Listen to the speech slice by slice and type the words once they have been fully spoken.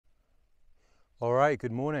All right,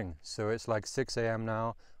 good morning. So it's like 6 a.m.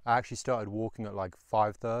 now. I actually started walking at like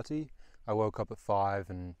 5:30. I woke up at 5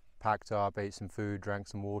 and packed up, ate some food, drank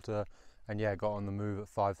some water, and yeah, got on the move at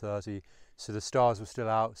 5:30. So the stars were still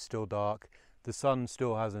out, still dark. The sun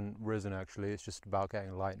still hasn't risen actually, it's just about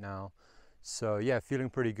getting light now. So yeah, feeling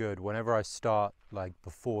pretty good. Whenever I start like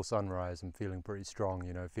before sunrise, I'm feeling pretty strong,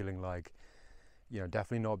 feeling like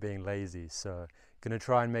definitely not being lazy. So gonna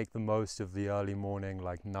try and make the most of the early morning,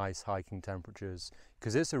 like nice hiking temperatures,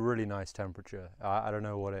 because it's a really nice temperature. I don't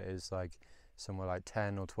know what it is, like somewhere like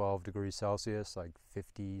 10 or 12 degrees Celsius, like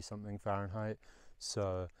 50 something Fahrenheit.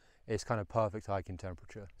 So it's kind of perfect hiking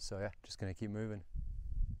temperature. So yeah, just gonna keep moving.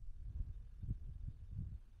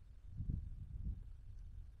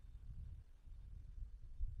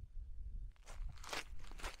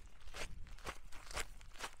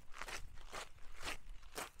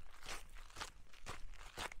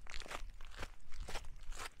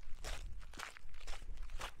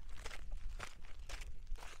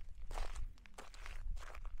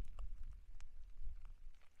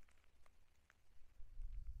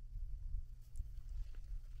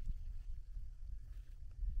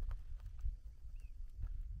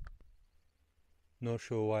 Not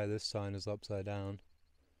sure why this sign is upside down.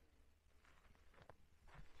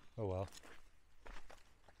 Oh well.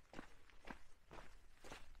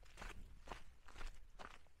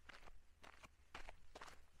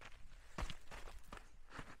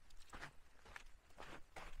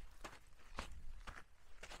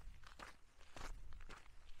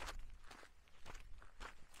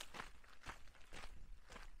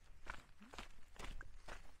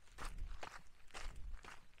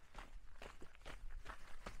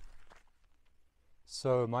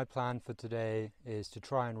 So my plan for today is to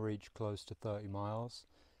try and reach close to 30 miles,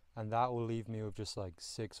 and that will leave me with just like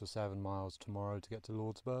 6 or 7 miles tomorrow to get to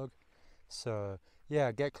Lordsburg. So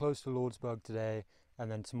yeah, get close to Lordsburg today, and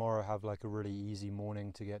then tomorrow have like a really easy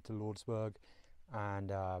morning to get to Lordsburg. And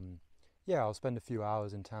yeah, I'll spend a few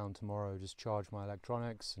hours in town tomorrow, just charge my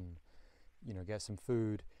electronics and get some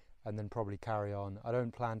food, and then probably carry on. I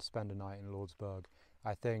don't plan to spend a night in Lordsburg.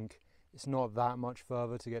 I think it's not that much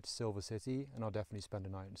further to get to Silver City, and I'll definitely spend a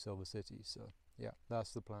night in Silver City. So yeah,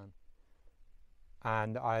 that's the plan.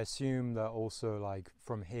 And I assume that also like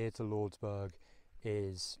from here to Lordsburg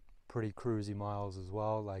is pretty cruisy miles as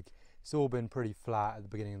well. Like it's all been pretty flat at the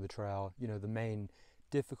beginning of the trail. The main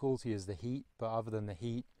difficulty is the heat, but other than the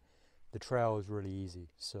heat, the trail is really easy.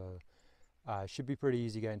 So it should be pretty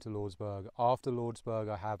easy getting to Lordsburg. After Lordsburg,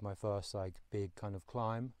 I have my first like big kind of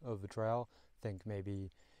climb of the trail. I think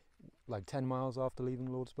maybe like 10 miles after leaving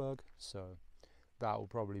Lordsburg. So that will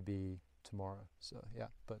probably be tomorrow. So yeah,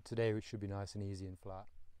 but today it should be nice and easy and flat.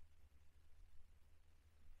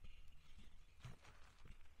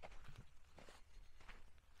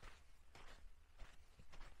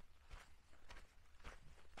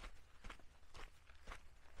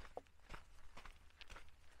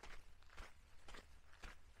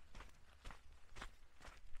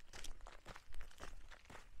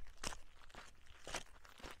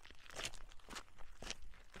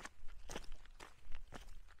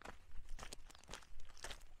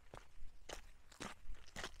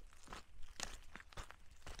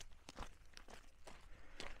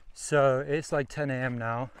 So it's like 10 a.m.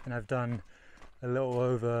 now, and I've done a little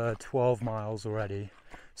over 12 miles already.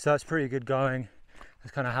 So that's pretty good going.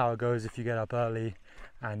 That's kind of how it goes if you get up early,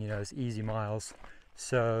 and it's easy miles.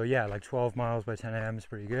 So yeah, like 12 miles by 10 a.m. is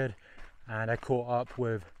pretty good. And I caught up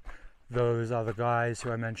with those other guys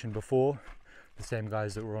who I mentioned before, the same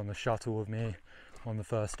guys that were on the shuttle with me on the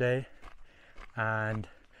first day. And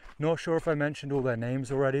not sure if I mentioned all their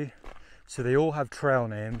names already. So they all have trail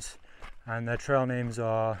names, and their trail names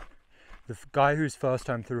are, the guy who's first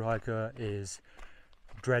time through hiker is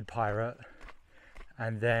Dread Pirate,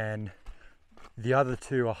 and then the other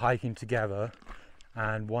two are hiking together,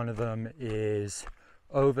 and one of them is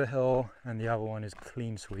Overhill and the other one is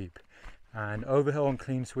Clean Sweep. And Overhill and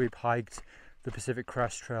Clean Sweep hiked the Pacific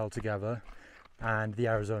Crest Trail together and the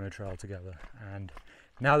Arizona Trail together, and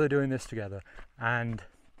now they're doing this together. And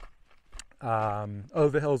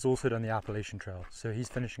Overhill's also done the Appalachian Trail, so he's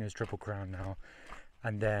finishing his Triple Crown now.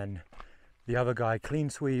 And then the other guy, Clean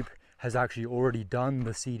Sweep, has actually already done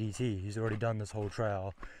the CDT. He's already done this whole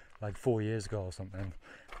trail like 4 years ago or something,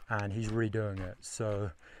 and he's redoing it. So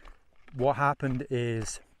what happened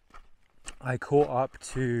is I caught up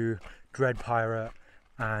to Dread Pirate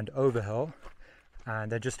and Overhill,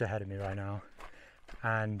 and they're just ahead of me right now.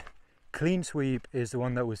 And Clean Sweep is the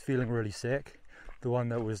one that was feeling really sick, the one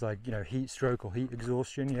that was like heat stroke or heat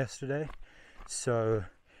exhaustion yesterday. So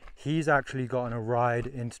he's actually gotten a ride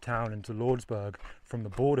into town, into Lordsburg, from the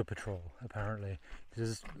Border Patrol, apparently.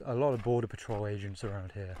 There's a lot of Border Patrol agents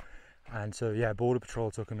around here. And so, yeah, Border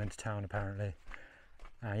Patrol took him into town, apparently.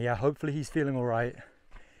 And yeah, hopefully he's feeling all right.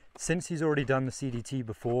 Since he's already done the CDT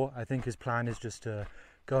before, I think his plan is just to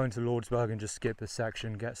go into Lordsburg and just skip this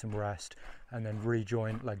section, get some rest, and then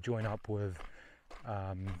join up with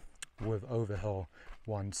Overhill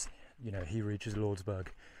once, you know, he reaches Lordsburg.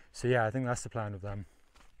 So yeah, I think that's the plan with them.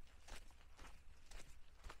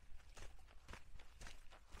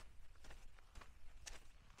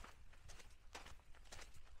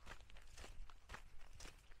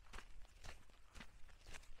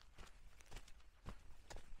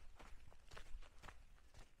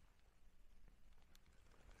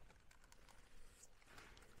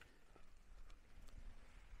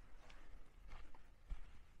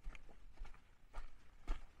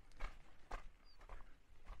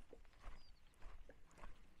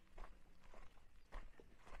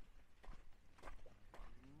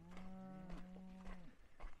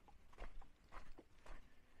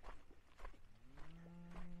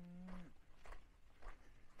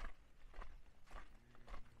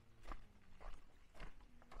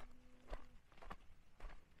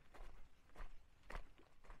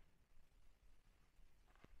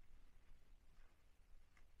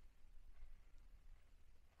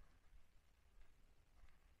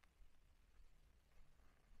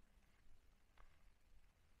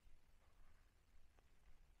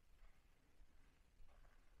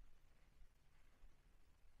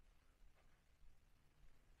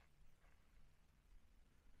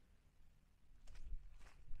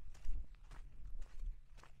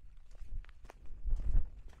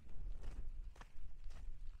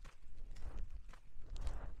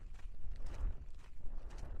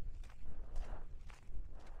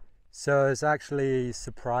 So it's actually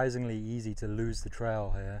surprisingly easy to lose the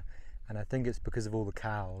trail here, and I think it's because of all the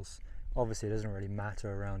cows. Obviously it doesn't really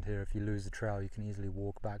matter around here. If you lose the trail, you can easily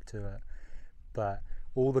walk back to it, but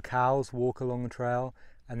all the cows walk along the trail,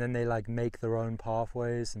 and then they like make their own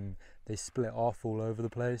pathways and they split off all over the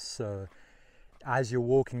place. So as you're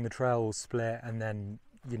walking, the trail will split, and then,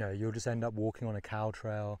 you know, you'll just end up walking on a cow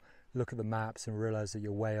trail, look at the maps and realize that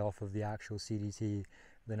you're way off of the actual CDT,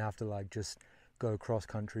 then have to like just go cross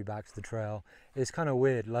country back to the trail. It's kind of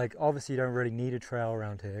weird. Like, obviously you don't really need a trail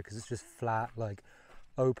around here because it's just flat, like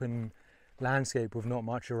open landscape with not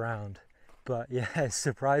much around. But yeah, it's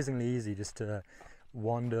surprisingly easy just to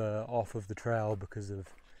wander off of the trail because of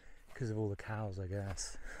all the cows, I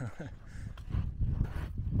guess.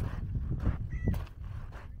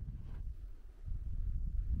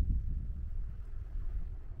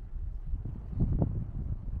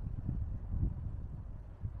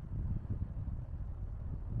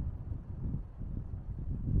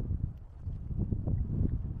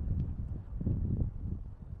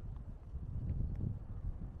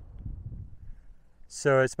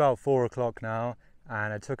 So it's about 4 o'clock now,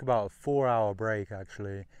 and I took about a 4-hour break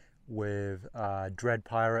actually with Dread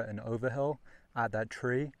Pirate and Overhill at that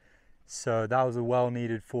tree. So that was a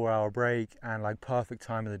well-needed 4-hour break, and like perfect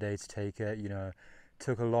time of the day to take it. You know,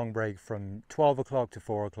 took a long break from 12 o'clock to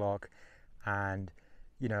 4 o'clock, and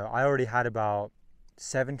you know, I already had about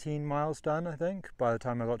 17 miles done, I think, by the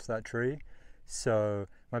time I got to that tree. So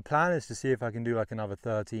my plan is to see if I can do like another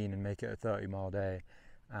 13 and make it a 30-mile day.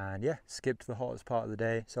 And yeah, skipped the hottest part of the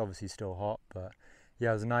day. It's obviously still hot, but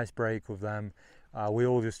yeah, it was a nice break with them. We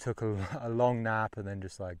all just took a long nap and then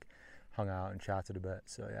just like hung out and chatted a bit.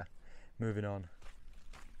 So yeah, moving on.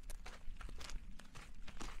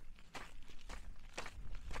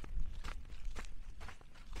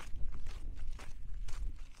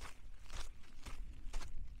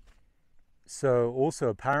 So also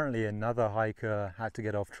apparently another hiker had to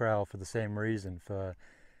get off trail for the same reason, for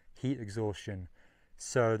heat exhaustion.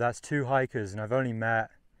 So that's 2 hikers, and I've only met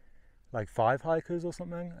like 5 hikers or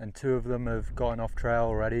something, and 2 of them have gotten off trail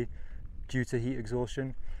already due to heat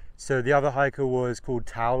exhaustion. So the other hiker was called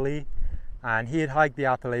Towley, and he had hiked the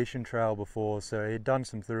Appalachian Trail before, so he'd done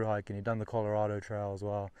some through hiking, he'd done the Colorado Trail as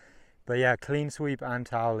well. But yeah, Clean Sweep and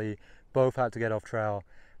Towley both had to get off trail,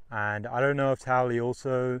 and I don't know if Towley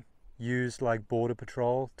also used like Border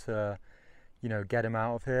Patrol to, you know, get him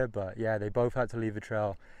out of here, but yeah, they both had to leave the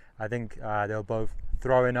trail. I think they were both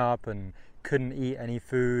throwing up and couldn't eat any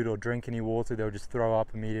food or drink any water. They would just throw up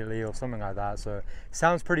immediately or something like that. So it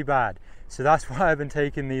sounds pretty bad. So that's why I've been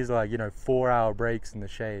taking these like, you know, 4-hour breaks in the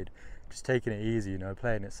shade, just taking it easy, you know,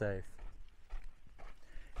 playing it safe.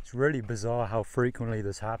 It's really bizarre how frequently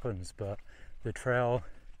this happens, but the trail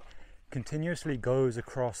continuously goes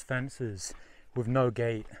across fences with no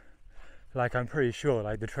gate. Like, I'm pretty sure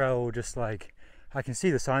like the trail will just like I can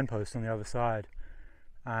see the signpost on the other side,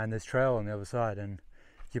 and there's trail on the other side, and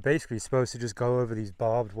you're basically supposed to just go over these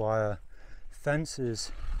barbed wire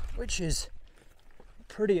fences, which is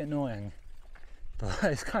pretty annoying, but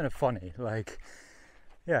it's kind of funny. Like,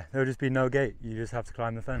 yeah, there'll just be no gate, you just have to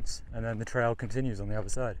climb the fence, and then the trail continues on the other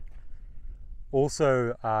side.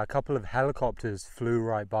 Also, a couple of helicopters flew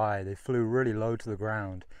right by. They flew really low to the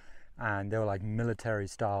ground, and they were like military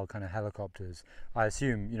style kind of helicopters. I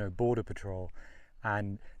assume, you know, border patrol,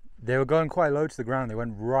 and they were going quite low to the ground. They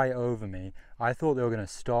went right over me. I thought they were going to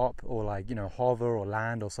stop or, like, you know, hover or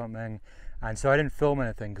land or something, and so I didn't film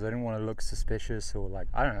anything because I didn't want to look suspicious, or like,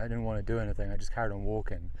 I don't know, I didn't want to do anything. I just carried on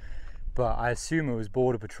walking. But I assume it was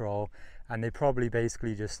border patrol, and they probably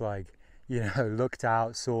basically just, like, you know, looked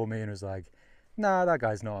out, saw me, and was like, nah, that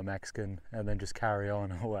guy's not a Mexican, and then just carry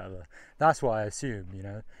on or whatever. That's what I assume, you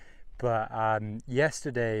know. But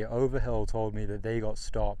yesterday, Overhill told me that they got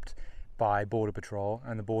stopped by border patrol,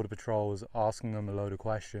 and the border patrol was asking them a load of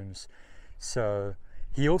questions. So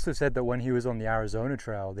he also said that when he was on the Arizona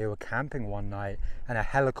trail, they were camping one night, and a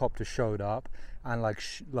helicopter showed up and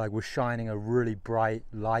like was shining a really bright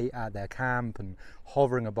light at their camp and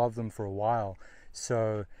hovering above them for a while.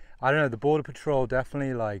 So I don't know, the border patrol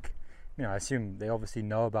definitely, like, you know, I assume they obviously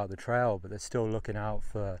know about the trail, but they're still looking out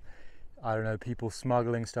for, I don't know, people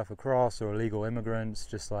smuggling stuff across, or illegal immigrants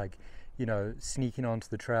just, like, you know, sneaking onto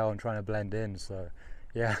the trail and trying to blend in. So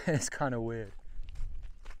yeah, it's kind of weird.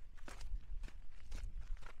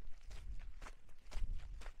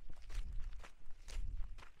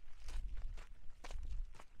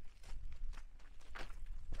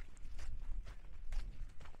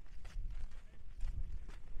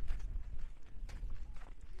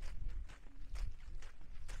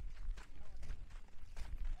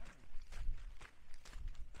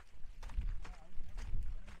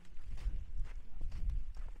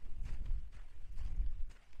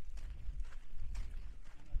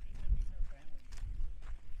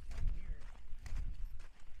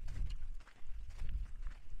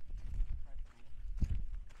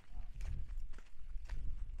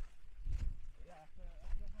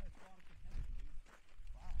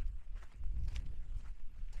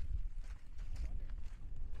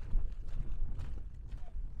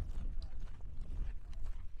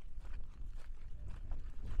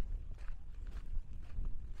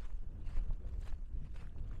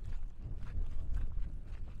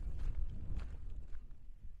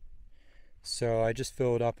 So I just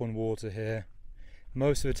filled up on water here.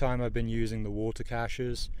 Most of the time I've been using the water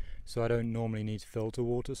caches, so I don't normally need to filter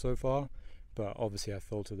water so far, but obviously I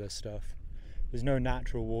filter this stuff. There's no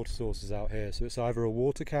natural water sources out here, so it's either a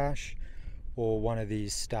water cache or one of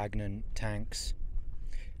these stagnant tanks.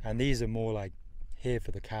 And these are more like here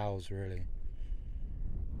for the cows, really.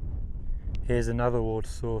 Here's another water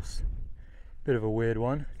source. Bit of a weird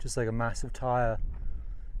one, just like a massive tire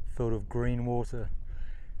filled with green water.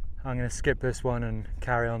 I'm going to skip this one and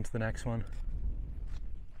carry on to the next one.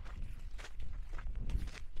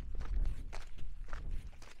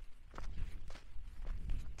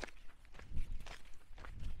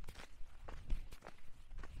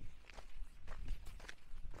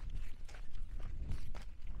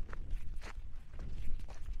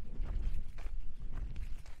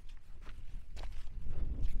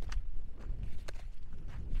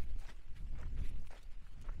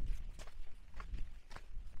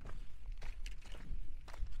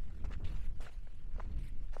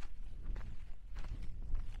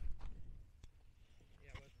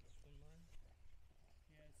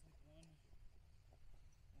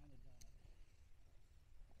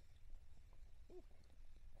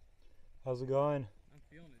 How's it going? I'm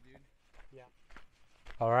feeling it, dude. Yeah.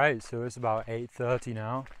 Alright, so it's about 8:30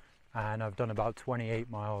 now, and I've done about 28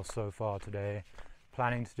 miles so far today.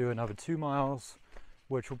 Planning to do another 2 miles,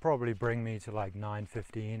 which will probably bring me to like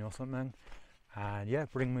 9:15 or something. And yeah,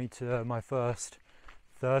 bring me to my first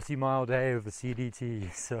 30-mile day of the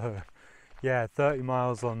CDT. So yeah, 30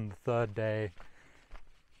 miles on the third day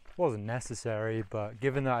wasn't necessary, but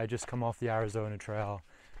given that I just come off the Arizona trail,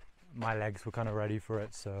 my legs were kind of ready for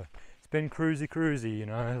it. So it's been cruisy, you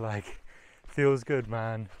know, like, feels good,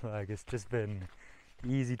 man. Like, it's just been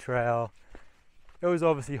easy trail. It was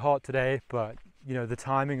obviously hot today, but you know, the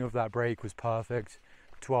timing of that break was perfect.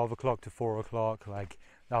 12 o'clock to 4 o'clock, like,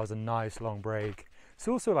 that was a nice long break. It's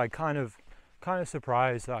also like kind of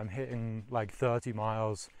surprised that I'm hitting like 30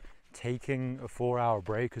 miles taking a 4-hour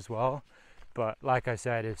break as well. But like I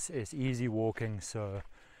said, it's easy walking, so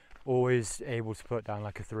always able to put down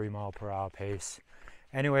like a 3 mile per hour pace.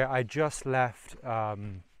 Anyway, I just left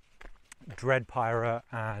Dread Pirate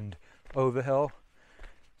and Overhill,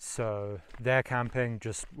 so they're camping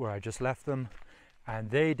just where I just left them, and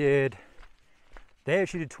they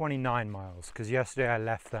actually did 29 miles, because yesterday I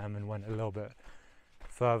left them and went a little bit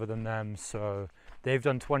further than them, so they've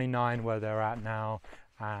done 29 where they're at now.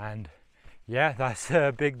 And yeah, that's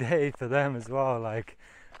a big day for them as well. Like,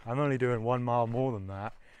 I'm only doing 1 mile more than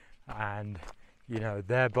that, and you know,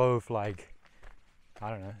 they're both like, I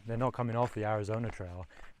don't know, they're not coming off the Arizona trail,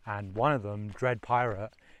 and one of them, Dread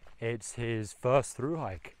Pirate, it's his first through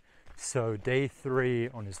hike. So day 3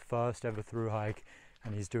 on his first ever through hike,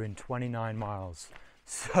 and he's doing 29 miles.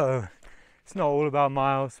 So it's not all about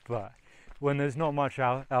miles, but when there's not much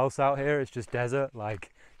else out here, it's just desert, like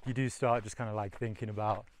you do start just kind of like thinking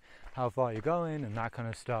about how far you're going and that kind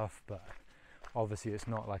of stuff. But obviously it's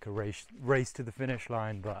not like a race to the finish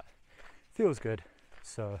line, but feels good.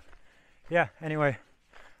 So yeah, anyway,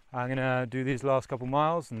 I'm gonna do these last couple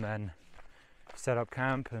miles and then set up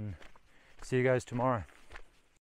camp and see you guys tomorrow.